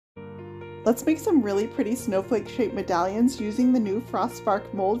Let's make some really pretty snowflake-shaped medallions using the new Frost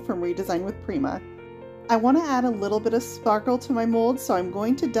Spark mold from Redesign with Prima. I want to add a little bit of sparkle to my mold, so I'm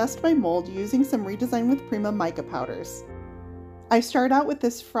going to dust my mold using some Redesign with Prima mica powders. I start out with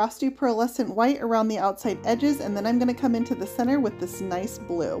this frosty pearlescent white around the outside edges, and then I'm going to come into the center with this nice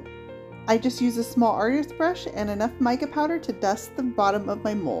blue. I just use a small artist brush and enough mica powder to dust the bottom of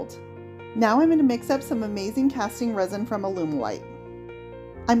my mold. Now I'm going to mix up some amazing casting resin from Alumilite.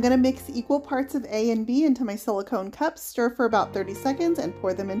 I'm going to mix equal parts of A and B into my silicone cups, stir for about 30 seconds, and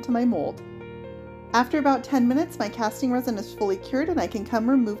pour them into my mold. After about 10 minutes, my casting resin is fully cured and I can come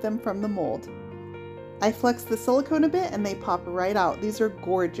remove them from the mold. I flex the silicone a bit and they pop right out. These are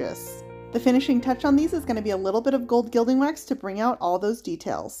gorgeous. The finishing touch on these is going to be a little bit of gold gilding wax to bring out all those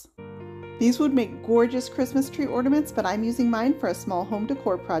details. These would make gorgeous Christmas tree ornaments, but I'm using mine for a small home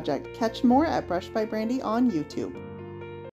decor project. Catch more at Brush by Brandy on YouTube.